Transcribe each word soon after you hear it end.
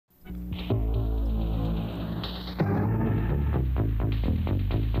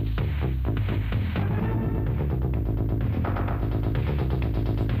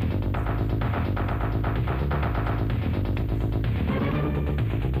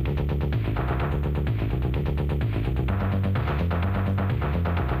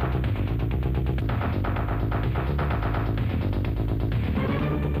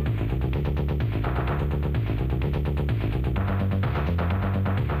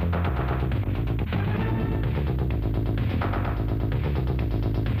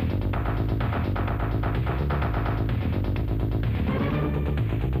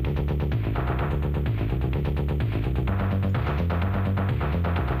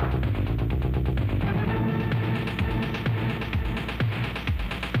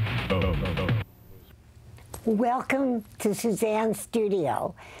Welcome to Suzanne's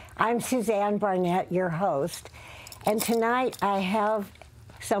studio. I'm Suzanne Barnett, your host, and tonight I have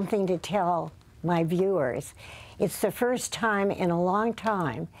something to tell my viewers. It's the first time in a long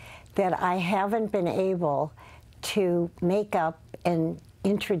time that I haven't been able to make up an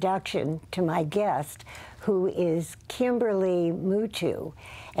introduction to my guest, who is Kimberlie Moutoux.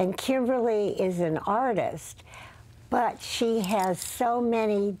 And Kimberlie is an artist, but she has so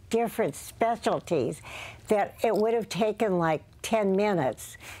many different specialties that it would have taken like 10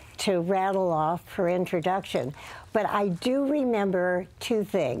 minutes to rattle off her introduction. But I do remember two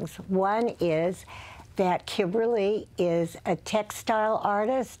things. One is that Kimberlie is a textile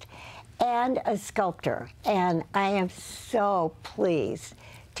artist and a sculptor. And I am so pleased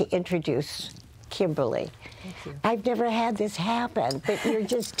to introduce Kimberlie. Thank you. I've never had this happen, but you're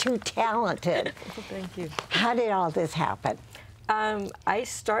just too talented. Well, thank you. How did all this happen? I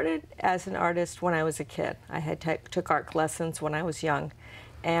started as an artist when I was a kid. I had took art lessons when I was young.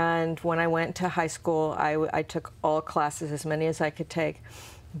 And when I went to high school, I took all classes, as many as I could take.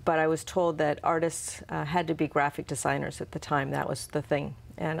 But I was told that artists had to be graphic designers at the time. That was the thing.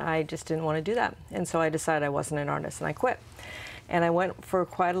 And I just didn't want to do that. And so I decided I wasn't an artist, and I quit. And I went for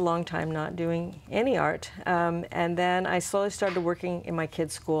quite a long time not doing any art. And then I slowly started working in my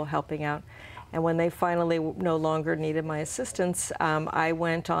kids' school, helping out. And when they finally no longer needed my assistance, I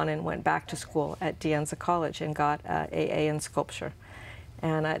went on and went back to school at De Anza College and got AA in sculpture.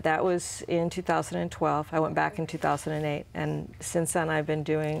 And that was in 2012. I went back in 2008. And since then, I've been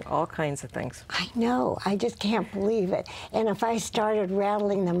doing all kinds of things. I know. I just can't believe it. And if I started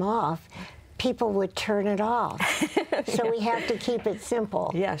rattling them off, people would turn it off. So we have to keep it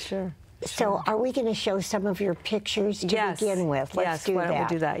simple. Yeah, sure. So are we going to show some of your pictures to begin with? Let's do that. Why don't we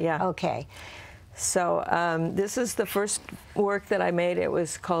do that, yeah. Okay. So this is the first work that I made. It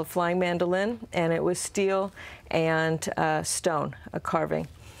was called Flying Mandolin, and it was steel and stone, a carving.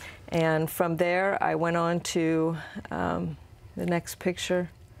 And from there, I went on to the next picture.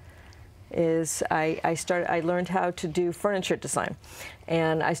 I learned how to do furniture design.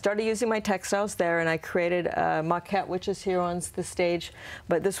 And I started using my textiles there, and I created a maquette, which is here on the stage.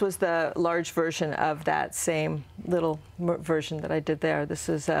 But this was the large version of that same little version that I did there. This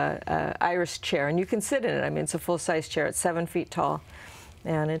is a iris chair, and you can sit in it. I mean, it's a full-size chair. It's 7 feet tall,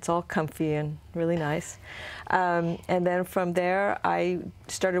 and it's all comfy and really nice. And then from there, I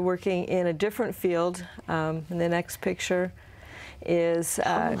started working in a different field. In the next picture is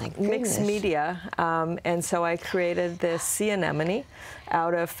mixed media, and so I created this sea anemone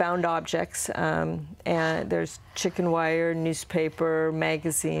out of found objects, and there's chicken wire, newspaper,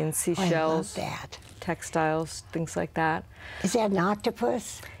 magazines, seashells, textiles, things like that. Is that an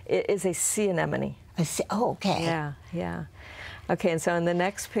octopus? It is a sea anemone. Oh, okay. Yeah, yeah. Okay, and so in the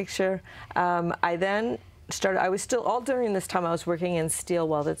next picture, I then I was still, all during this time I was working in steel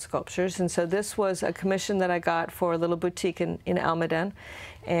welded sculptures, and so this was a commission that I got for a little boutique in Almaden,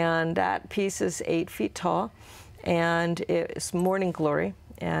 and that piece is 8 feet tall, and it's Morning Glory,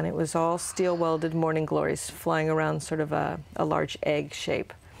 and it was all steel welded Morning Glories flying around sort of a large egg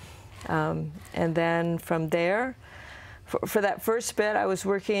shape. And then from there, for that first bit, I was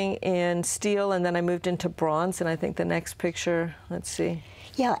working in steel, and then I moved into bronze, and I think the next picture, let's see.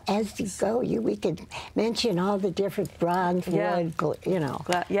 Yeah, as you go, we could mention all the different bronze, wood, you know.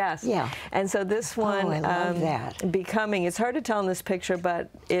 Yes. Yeah. And so this one, I love that. Becoming, it's hard to tell in this picture, but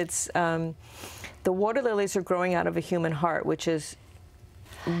it's, the water lilies are growing out of a human heart, which is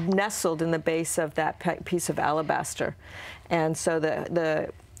nestled in the base of that piece of alabaster. And so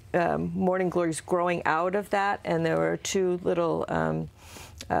the Morning Glory is growing out of that, and there were two little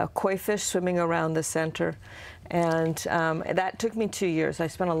koi fish swimming around the center. And that took me 2 years. I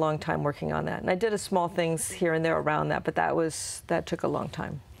spent a long time working on that. And I did small things here and there around that, but that took a long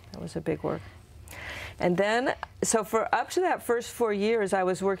time. That was a big work. And then, so for up to that first 4 years, I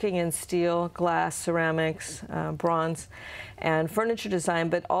was working in steel, glass, ceramics, bronze, and furniture design,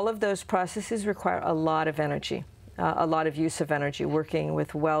 but all of those processes require a lot of energy. A lot of use of energy, working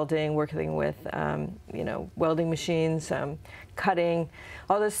with welding, working with you know, welding machines, cutting,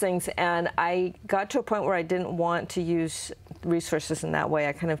 all those things. And I got to a point where I didn't want to use resources in that way.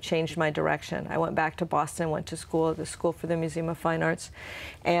 I kind of changed my direction. I went back to Boston, went to school at the School for the Museum of Fine Arts,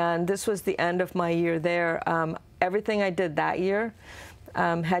 and this was the end of my year there. Everything I did that year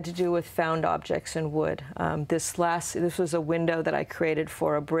had to do with found objects in wood. This was a window that I created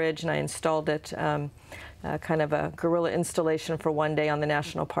for a bridge, and I installed it. Kind of a guerrilla installation for one day on the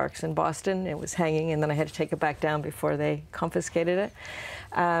national parks in Boston. It was hanging, and then I had to take it back down before they confiscated it.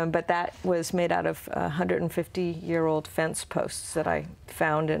 But that was made out of 150-year-old fence posts that I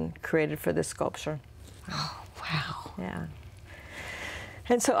found and created for this sculpture. Oh, wow. Yeah.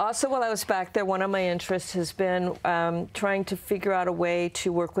 And so also while I was back there, one of my interests has been trying to figure out a way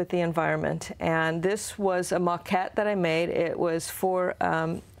to work with the environment. And this was a maquette that I made. It was for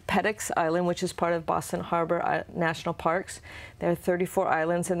Peddocks Island, which is part of Boston Harbor National Parks. There are 34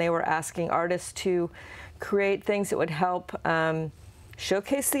 islands, and they were asking artists to create things that would help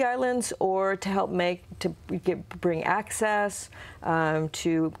showcase the islands, or to help bring access,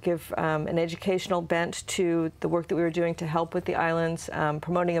 to give an educational bent to the work that we were doing to help with the islands,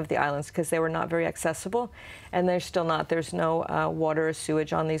 promoting of the islands, because they were not very accessible, and they're still not. There's no water or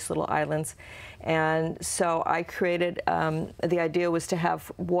sewage on these little islands. And so I created, the idea was to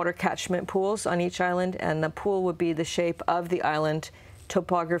have water catchment pools on each island, and the pool would be the shape of the island,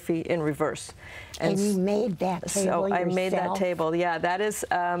 topography in reverse. And you made that table yourself? I made that table, yeah. That is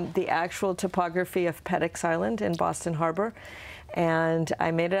the actual topography of Peddocks Island in Boston Harbor. And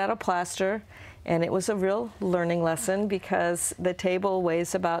I made it out of plaster. And it was a real learning lesson, because the table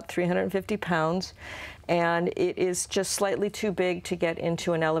weighs about 350 pounds. And it is just slightly too big to get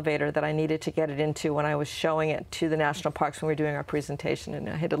into an elevator that I needed to get it into when I was showing it to the national parks when we were doing our presentation, and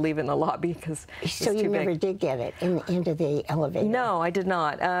I had to leave it in the lobby because it's too big. So you never did get it into the elevator? No, I did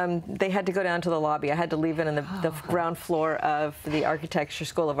not. They had to go down to the lobby. I had to leave it in the ground floor of the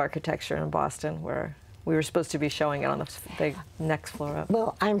School of Architecture in Boston, where we were supposed to be showing it on the big next floor up.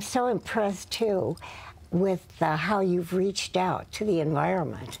 Well, I'm so impressed, too, with how you've reached out to the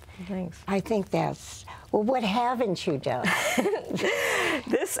environment. Thanks. I think that's... Well, what haven't you done? So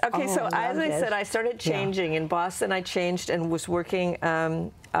as I said, I started changing. In Boston, I changed and was working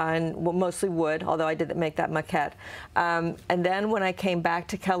on mostly wood, although I didn't make that maquette. And then when I came back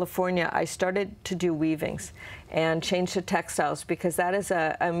to California, I started to do weavings and change to textiles, because that is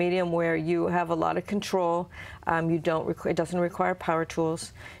a medium where you have a lot of control. It doesn't require power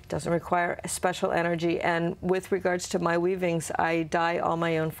tools. It doesn't require special energy. And with regards to my weavings, I dye all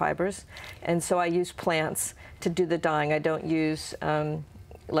my own fibers. And so I use plants to do the dyeing. I don't use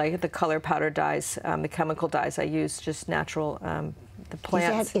like the color powder dyes, the chemical dyes. I use just natural, the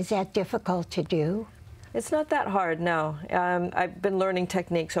plants. Is that difficult to do? It's not that hard, no. I've been learning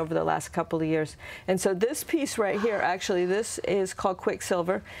techniques over the last couple of years. And so this piece right here, actually, this is called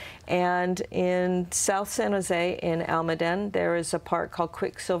Quicksilver. And in South San Jose, in Almaden, there is a park called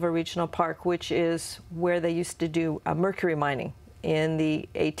Quicksilver Regional Park, which is where they used to do mercury mining in the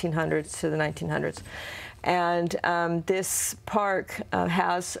 1800s to the 1900s. And this park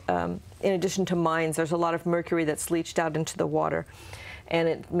has, in addition to mines, there's a lot of mercury that's leached out into the water. And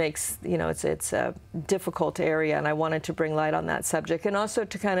it makes, it's a difficult area, and I wanted to bring light on that subject, and also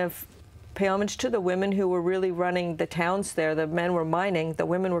to kind of pay homage to the women who were really running the towns there. The men were mining, the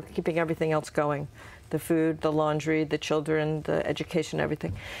women were keeping everything else going. The food, the laundry, the children, the education,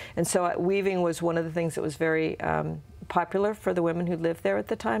 everything. And so weaving was one of the things that was very popular for the women who lived there at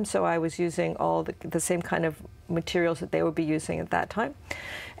the time, so I was using all the same kind of materials that they would be using at that time,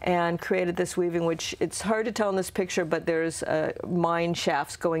 and created this weaving, which it's hard to tell in this picture, but there's mine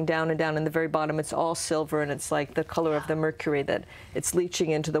shafts going down and down in the very bottom. It's all silver, and it's like the color of the mercury that it's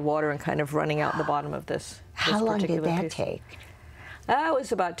leaching into the water and kind of running out the bottom of this. How long did that take? It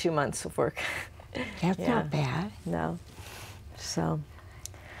was about 2 months of work. That's not bad. No. So,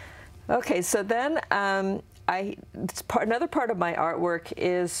 okay, so then another part of my artwork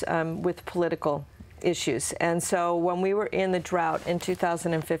is with political issues. And so when we were in the drought in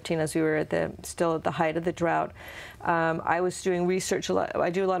 2015, as we were still at the height of the drought, I was doing research a lot. I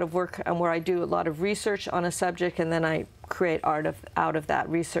do a lot of work where I do a lot of research on a subject, and then I create art out of that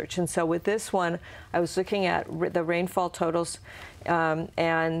research. And so with this one, I was looking at the rainfall totals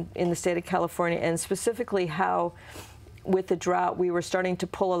and in the state of California, and specifically how with the drought we were starting to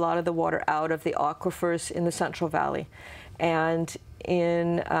pull a lot of the water out of the aquifers in the Central Valley. And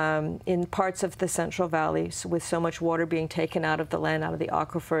in parts of the Central Valley, with so much water being taken out of the land, out of the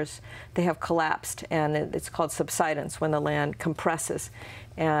aquifers, they have collapsed, and it's called subsidence, when the land compresses.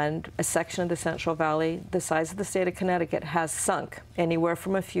 And a section of the Central Valley, the size of the state of Connecticut, has sunk anywhere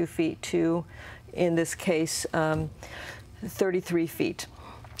from a few feet to, in this case, 33 feet.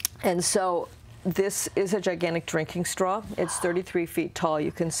 And so this is a gigantic drinking straw. It's 33 feet tall.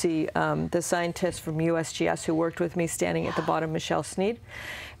 You can see the scientists from USGS who worked with me standing at the bottom, Michelle Sneed.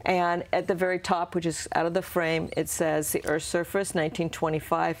 And at the very top, which is out of the frame, it says the Earth's surface,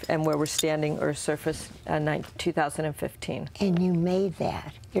 1925, and where we're standing, Earth's surface, 2015. And you made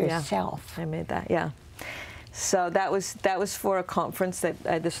that yourself? Yeah, I made that, yeah. So that was for a conference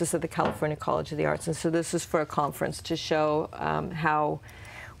that this was at the California College of the Arts, and so this is for a conference to show how,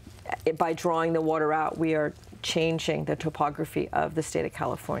 by drawing the water out, we are changing the topography of the state of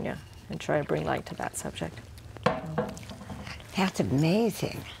California. and try to bring light to that subject. That's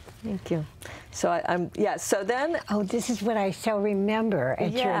amazing. Thank you. So so then... Oh, this is what I shall remember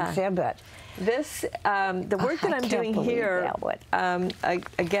at your exhibit. This, the work that I'm doing here,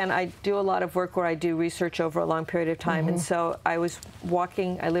 again, I do a lot of work where I do research over a long period of time. And so I was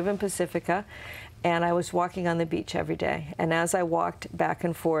walking, I live in Pacifica, and I was walking on the beach every day. And as I walked back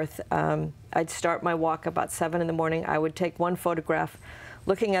and forth, I'd start my walk about 7 in the morning. I would take one photograph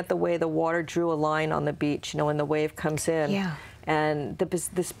looking at the way the water drew a line on the beach, you know, when the wave comes in. Yeah. And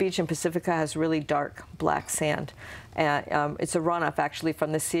this beach in Pacifica has really dark black sand. It's a runoff actually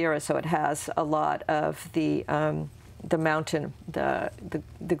from the Sierra, so it has a lot of the mountain, the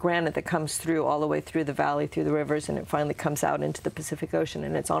granite that comes through all the way through the valley, through the rivers, and it finally comes out into the Pacific Ocean,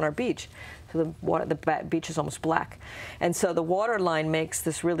 and it's on our beach. So the beach is almost black. And so the water line makes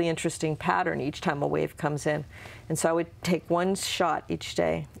this really interesting pattern each time a wave comes in. And so I would take one shot each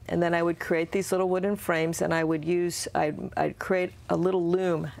day, and then I would create these little wooden frames, and I would use, I'd create a little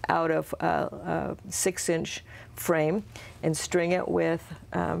loom out of a 6-inch frame and string it with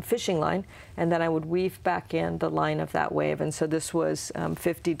fishing line, and then I would weave back in the line of that wave. And so this was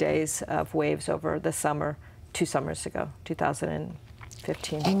 50 days of waves over the summer, 2 summers ago,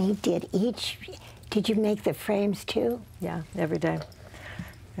 2015. And you did you make the frames too? Yeah, every day.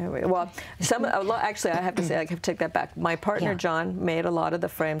 Well, actually, I have to say, I have to take that back. My partner, John, made a lot of the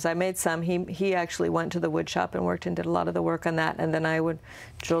frames. I made some. He actually went to the wood shop and worked and did a lot of the work on that. And then I would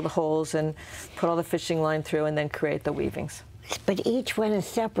drill the holes and put all the fishing line through and then create the weavings. But each one is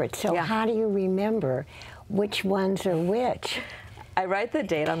separate, so how do you remember which ones are which? I write the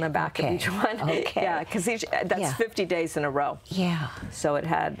date on the back of each one. Yeah, because that's 50 days in a row. Yeah. So it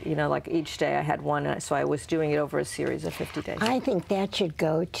had, you know, like each day I had one, so I was doing it over a series of 50 days. I think that should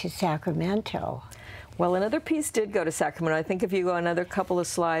go to Sacramento. Well, another piece did go to Sacramento. I think if you go another couple of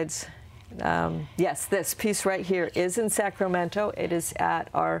slides, yes, this piece right here is in Sacramento. It is at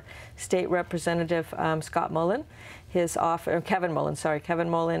our state representative, Scott Mullen, Kevin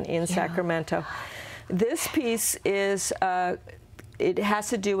Mullen in Sacramento. This piece is, it has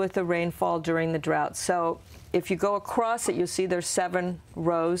to do with the rainfall during the drought. So if you go across it, you'll see there's 7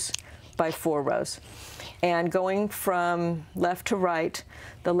 rows by 4 rows. And going from left to right,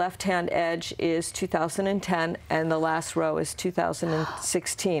 the left-hand edge is 2010, and the last row is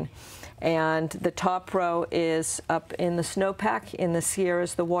 2016. And the top row is up in the snowpack in the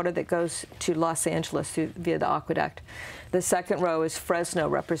Sierras, the water that goes to Los Angeles via the aqueduct. The second row is Fresno,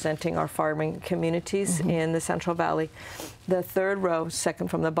 representing our farming communities in the Central Valley. The third row, second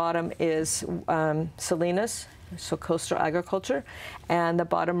from the bottom, is Salinas, so coastal agriculture. And the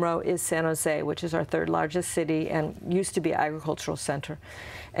bottom row is San Jose, which is our 3rd largest city and used to be an agricultural center.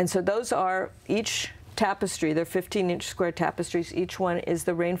 And so those are each tapestry. They're 15-inch square tapestries. Each one is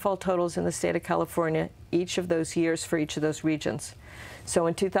the rainfall totals in the state of California, each of those years for each of those regions. So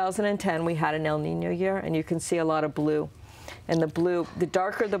in 2010, we had an El Nino year, and you can see a lot of blue. And the blue, the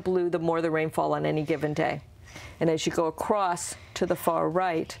darker the blue, the more the rainfall on any given day. And as you go across to the far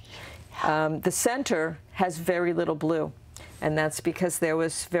right, the center has very little blue. And that's because there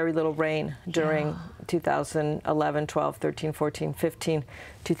was very little rain during 2011, 12, 13, 14, 15.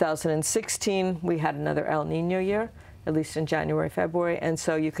 2016, we had another El Nino year, at least in January, February. And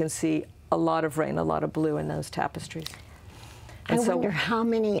so you can see a lot of rain, a lot of blue in those tapestries. I wonder how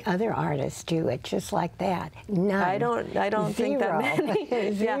many other artists do it just like that. None. I don't think that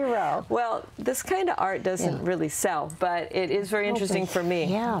many. Zero. Well, this kind of art doesn't really sell, but it is very interesting for me.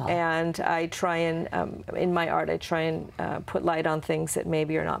 Yeah. And I try and, in my art, I try and put light on things that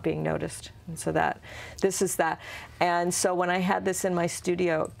maybe are not being noticed. And so this is that. And so when I had this in my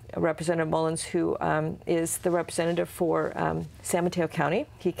studio, Representative Mullins, who is the representative for San Mateo County,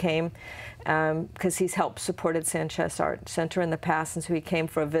 he came because he's helped supported Sanchez Art Center in the past, and so he came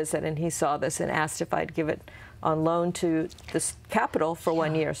for a visit, and he saw this and asked if I'd give it on loan to the Capitol for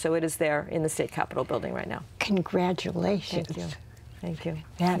 1 year. So it is there in the State Capitol building right now. Congratulations. Thank you. Thank you.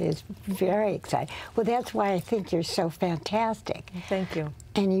 That is very exciting. Well, that's why I think you're so fantastic. Thank you.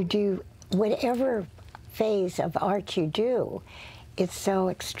 And you do whatever phase of art you do, it's so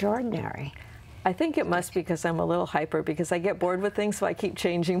extraordinary. I think it must be because I'm a little hyper, because I get bored with things, so I keep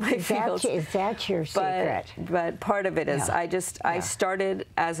changing my fields. Is that your secret? But part of it is I started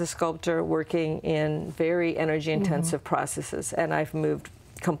as a sculptor working in very energy-intensive processes, and I've moved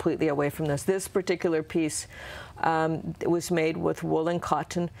completely away from this. This particular piece was made with wool and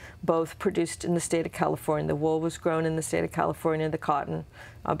cotton, both produced in the state of California. The wool was grown in the state of California. The cotton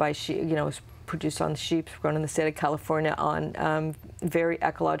was produce on sheep, grown in the state of California on very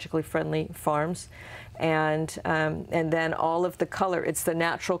ecologically friendly farms. And then all of the color, it's the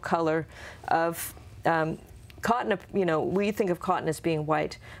natural color of cotton. You know, we think of cotton as being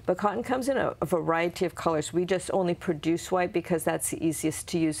white, but cotton comes in a variety of colors. We just only produce white because that's the easiest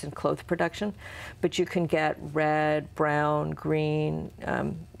to use in cloth production. But you can get red, brown, green,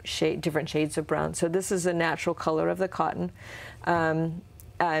 different shades of brown. So this is a natural color of the cotton.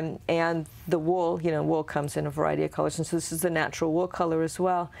 And the wool, you know, wool comes in a variety of colors, and so this is the natural wool color as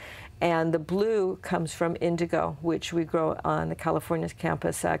well. And the blue comes from indigo, which we grow on the California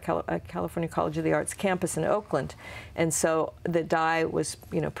campus, California College of the Arts campus in Oakland. And so the dye was,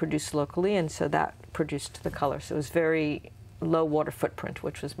 you know, produced locally, and so that produced the color. So it was very low water footprint,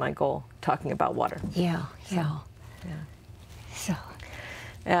 which was my goal, talking about water. Yeah, yeah. So.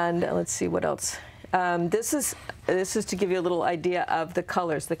 And let's see what else. This is to give you a little idea of the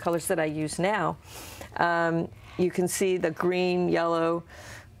colors that I use now. You can see the green, yellow,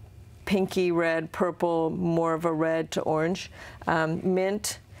 pinky, red, purple, more of a red to orange,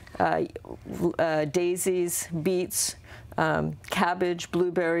 mint, daisies, beets, cabbage,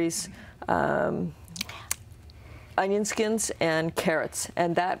 blueberries, onion skins, and carrots,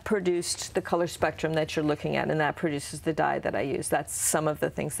 and that produced the color spectrum that you're looking at, and that produces the dye that I use. That's some of the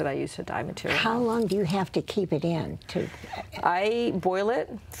things that I use to dye material. How long do you have to keep it in? I boil it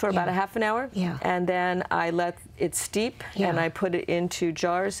for about a half an hour, and then I let it steep, and I put it into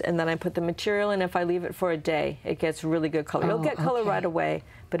jars, and then I put the material in. If I leave it for a day, it gets really good color. You'll get color right away,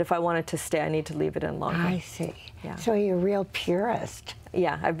 but if I want it to stay, I need to leave it in longer. I see. Yeah. So you're a real purist.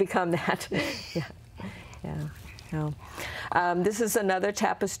 Yeah, I've become that. Yeah. No. This is another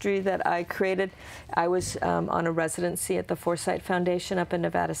tapestry that I created. I was on a residency at the Foresight Foundation up in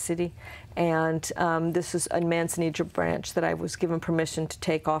Nevada City, and this is a manzanita branch that I was given permission to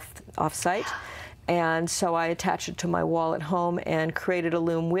take off-site. And so I attached it to my wall at home and created a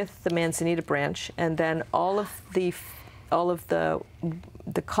loom with the manzanita branch, and then all of the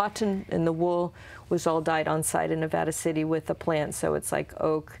cotton and the wool was all dyed on site in Nevada City with the plants. So it's like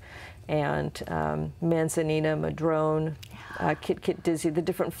oak and manzanita, madrone, kit dizzy, the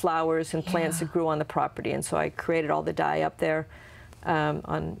different flowers and plants that grew on the property. And so I created all the dye up there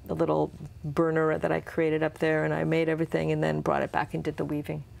on a little burner that I created up there, and I made everything and then brought it back and did the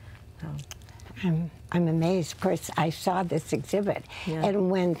weaving. I'm amazed. Of course, I saw this exhibit,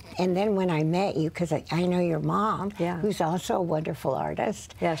 and then when I met you, because I know your mom, who's also a wonderful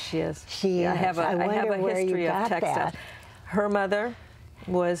artist. Yes, she is. She is. I have a history of textile. Her mother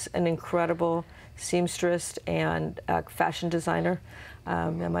was an incredible seamstress and fashion designer,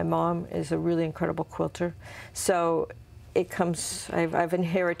 and my mom is a really incredible quilter. So it comes. I've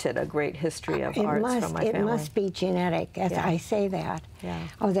inherited a great history of arts from my family. It must be genetic, as I say that. Yeah.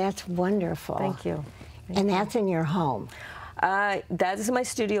 Oh, that's wonderful. Thank you. And that's in your home. That is my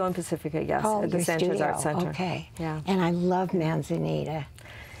studio in Pacifica, yes, at the Sanchez Art Center. Okay. Yeah. And I love manzanita.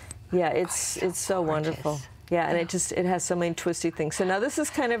 Yeah, it's so wonderful. Yeah, and it has so many twisty things. So now this is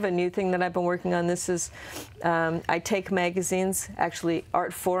kind of a new thing that I've been working on. This is, I take magazines, actually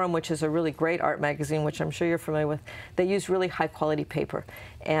Art Forum, which is a really great art magazine, which I'm sure you're familiar with. They use really high quality paper.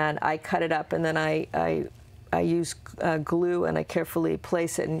 And I cut it up, and then I use glue, and I carefully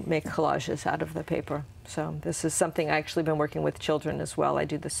place it and make collages out of the paper. So this is something I've actually been working with children as well. I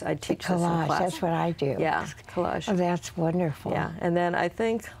do this, I teach this in class. That's what I do. Yeah, collage. Oh, that's wonderful. Yeah, and then I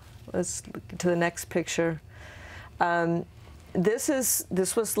think, let's look to the next picture. This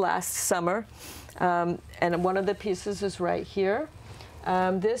was last summer, and one of the pieces is right here.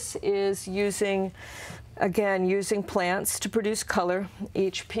 This is using plants to produce color.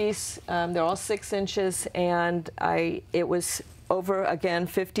 Each piece, they're all 6 inches, and it was over, again,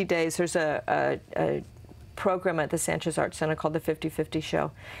 50 days. There's a program at the Sanchez Art Center called the 50/50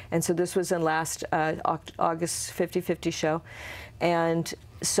 Show. And so this was in last August 50/50 Show. And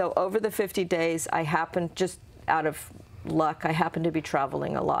so over the 50 days, I happened, just out of luck, I happened to be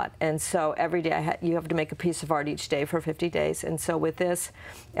traveling a lot. And so every day you have to make a piece of art each day for 50 days. And so with this,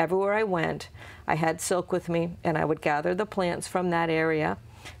 everywhere I went, I had silk with me, and I would gather the plants from that area,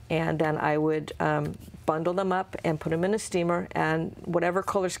 and then I would bundle them up and put them in a steamer, and whatever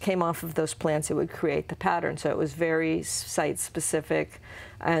colors came off of those plants, it would create the pattern. So it was very site-specific.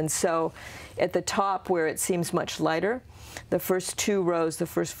 And so at the top, where it seems much lighter, the first 2 rows, the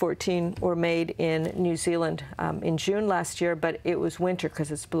first 14, were made in New Zealand in June last year, but it was winter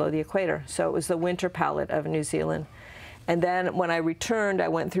because it's below the equator. So it was the winter palette of New Zealand. And then when I returned, I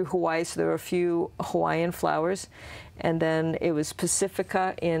went through Hawaii, so there were a few Hawaiian flowers. And then it was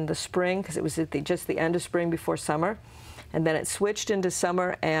Pacifica in the spring, because it was at just the end of spring before summer. And then it switched into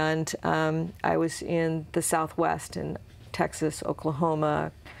summer, and I was in the Southwest, in Texas,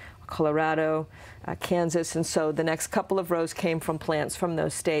 Oklahoma, Colorado, Kansas, and so the next couple of rows came from plants from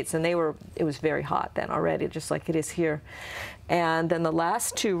those states, and it was very hot then already, just like it is here. And then the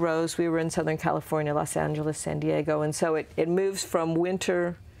last 2 rows, we were in Southern California, Los Angeles, San Diego, and so it moves from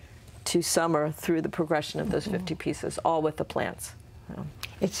winter to summer through the progression of those 50 pieces, all with the plants.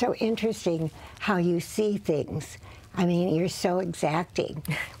 It's so interesting how you see things. I mean, you're so exacting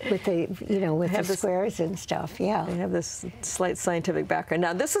with the, with the squares and stuff, yeah. I have this slight scientific background.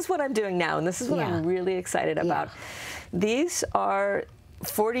 Now, this is what I'm doing now, and this is what I'm really excited about. These are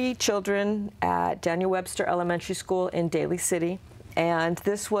 40 children at Daniel Webster Elementary School in Daly City, and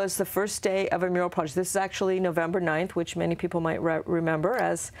this was the first day of a mural project. This is actually November 9th, which many people might remember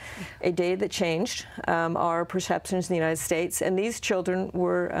as a day that changed our perceptions in the United States, and these children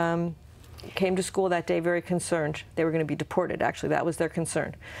were came to school that day very concerned. They were going to be deported, actually. That was their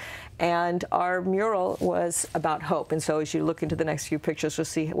concern. And our mural was about hope. And so as you look into the next few pictures, you'll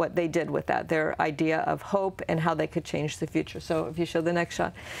see what they did with that, their idea of hope and how they could change the future. So if you show the next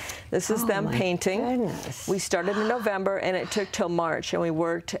shot, this is them painting. Goodness. We started in November, and it took till March. And we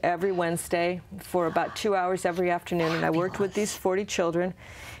worked every Wednesday for about 2 hours every afternoon. And I worked with these 40 children.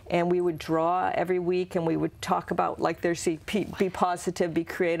 And we would draw every week, and we would talk about, like, be positive, be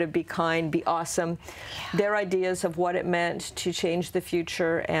creative, be kind, be awesome. Their ideas of what it meant to change the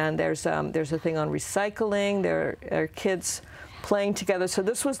future. And there's a thing on recycling. There are kids playing together. So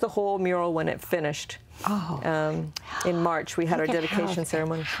this was the whole mural when it finished. In March, we had our dedication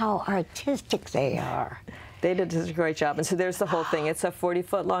ceremony. How artistic they are. They did a great job. And so there's the whole thing. It's a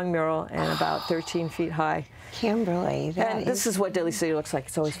 40-foot long mural and about 13 feet high. Kimberlie, this is what Daly City looks like.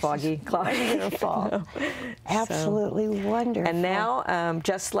 It's always foggy, cloudy. Wonderful. Absolutely wonderful. And now,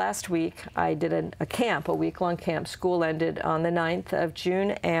 just last week, I did a camp, a week-long camp. School ended on the 9th of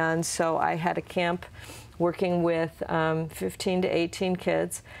June, and so I had a camp working with 15 to 18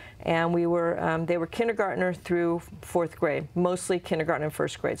 kids. And we were, they were kindergartner through 4th grade, mostly kindergarten and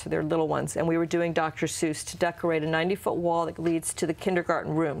 1st grade, so they're little ones. And we were doing Dr. Seuss to decorate a 90-foot wall that leads to the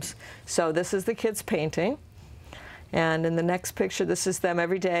kindergarten rooms. So this is the kids painting. And in the next picture, this is them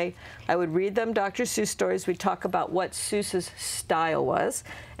every day. I would read them Dr. Seuss stories. We'd talk about what Seuss's style was,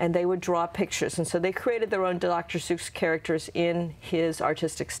 and they would draw pictures. And so they created their own Dr. Seuss characters in his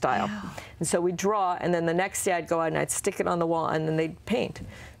artistic style. Wow. And so we'd draw, and then the next day I'd go out and I'd stick it on the wall, and then they'd paint.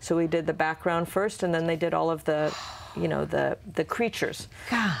 So we did the background first, and then they did all of the, the creatures,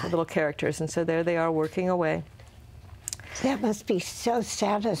 the little characters. And so there they are working away. That must be so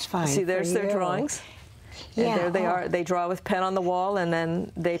satisfying. See, there's their drawings. And Yeah. there they are. They draw with pen on the wall, and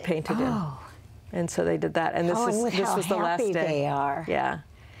then they paint it in. And so they did that. And this was the last day. They are. Yeah.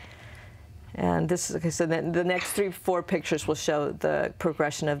 And this is, okay, so then the next 3-4 pictures will show the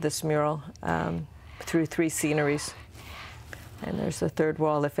progression of this mural through 3 sceneries. And there's the third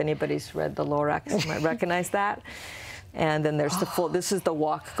wall. If anybody's read the Lorax, you might recognize that. And then there's the full, this is the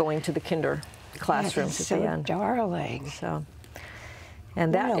walk going to the kinder classrooms at the end. So darling. So.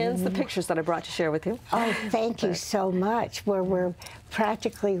 And that ends the pictures that I brought to share with you. Oh, thank you so much. We're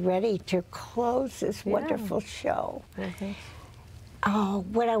practically ready to close this wonderful show. Oh,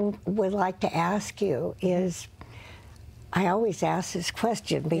 what I would like to ask you is, I always ask this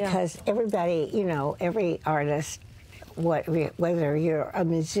question because everybody, every artist, whether you're a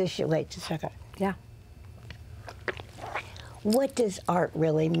musician, wait just a second. Yeah. What does art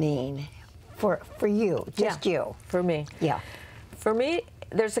really mean for you, just you? For me. Yeah. For me,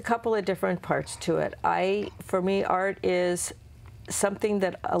 there's a couple of different parts to it. For me, art is something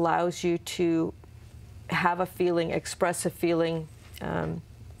that allows you to have a feeling, express a feeling,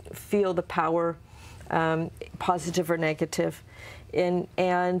 feel the power, positive or negative, and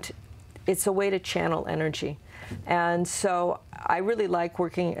it's a way to channel energy. And so I really like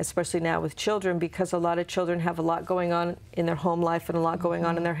working, especially now with children, because a lot of children have a lot going on in their home life and a lot going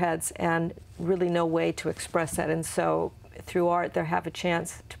on in their heads, and really no way to express that. And so through art, they have a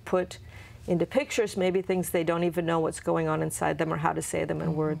chance to put into pictures maybe things they don't even know what's going on inside them or how to say them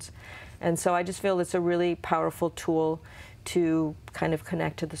in words. And so I just feel it's a really powerful tool to kind of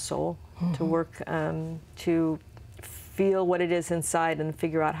connect to the soul, to work, to feel what it is inside and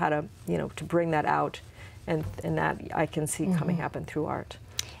figure out how to, to bring that out. And that I can see happen through art.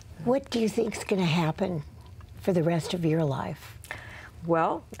 What do you think is going to happen for the rest of your life?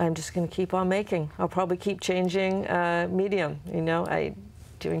 Well, I'm just going to keep on making. I'll probably keep changing medium. I'm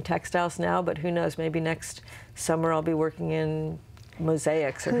doing textiles now, but who knows, maybe next summer I'll be working in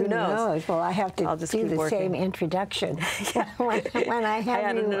mosaics, or who knows? Well, I have to I'll just do keep the working. same introduction when I have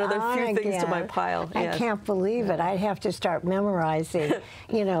add you another on few again. things to my pile. I Yes. can't believe it. I'd have to start memorizing,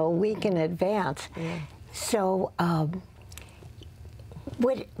 you know, a week in advance. Yeah. So,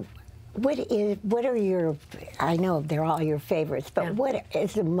 what are your, I know they're all your favorites, but Yeah. what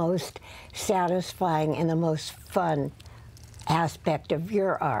is the most satisfying and the most fun aspect of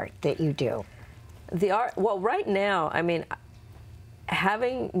your art that you do? The art, well, right now, I mean,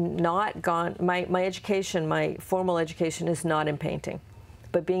 having not gone, my education, my formal education is not in painting,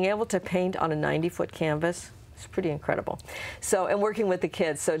 but being able to paint on a 90-foot canvas is pretty incredible. So, and working with the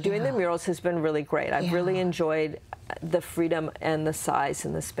kids, so doing the murals has been really great. I've really enjoyed the freedom and the size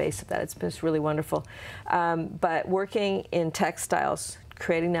and the space of that. It's been really wonderful. But working in textiles,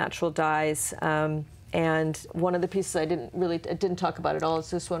 creating natural dyes, and one of the pieces I didn't talk about at all is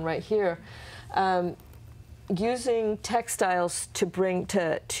this one right here. Using textiles to bring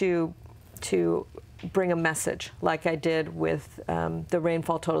to bring a message, like I did with the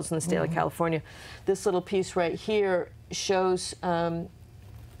rainfall totals in the state of California. This little piece right here shows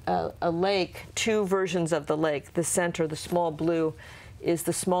a lake, two versions of the lake. The center, the small blue, is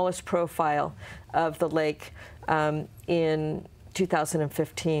the smallest profile of the lake in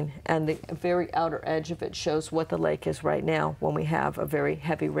 2015, and the very outer edge of it shows what the lake is right now when we have a very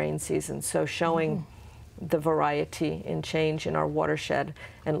heavy rain season. So showing the variety and change in our watershed,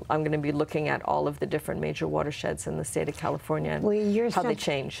 and I'm going to be looking at all of the different major watersheds in the state of California and how they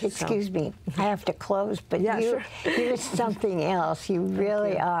change. Excuse me, I have to close, but Yeah, you're something else. You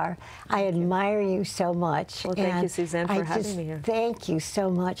really are. I admire you so much. Well, thank you, Suzanne, for having me here. Thank you so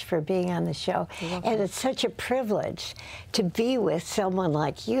much for being on the show. And it's such a privilege to be with someone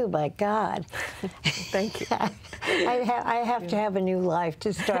like you, my God. Thank you. I have to have a new life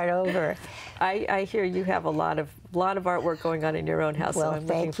to start over. I hear you have a lot of artwork going on in your own house, Well, so I'm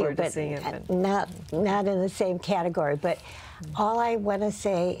looking forward to seeing it. But not in the same category. But all I want to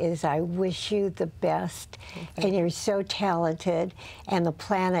say is I wish you the best, and you're so talented, and the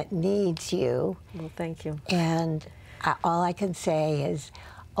planet needs you. Well, thank you. And all I can say is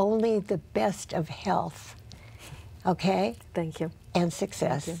only the best of health, okay? Thank you. And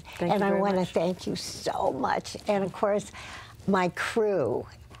success. Thank you. Thank and you I very want to much. thank you so much. And of course, my crew.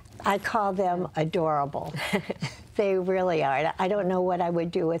 I call them adorable. They really are. I don't know what I would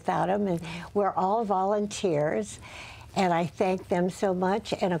do without them. And we're all volunteers, and I thank them so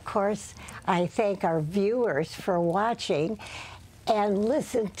much. And of course, I thank our viewers for watching. And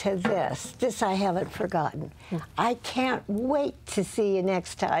listen to this. This I haven't forgotten. I can't wait to see you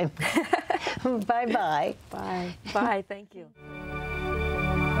next time. Bye-bye. Bye. Bye. Thank you.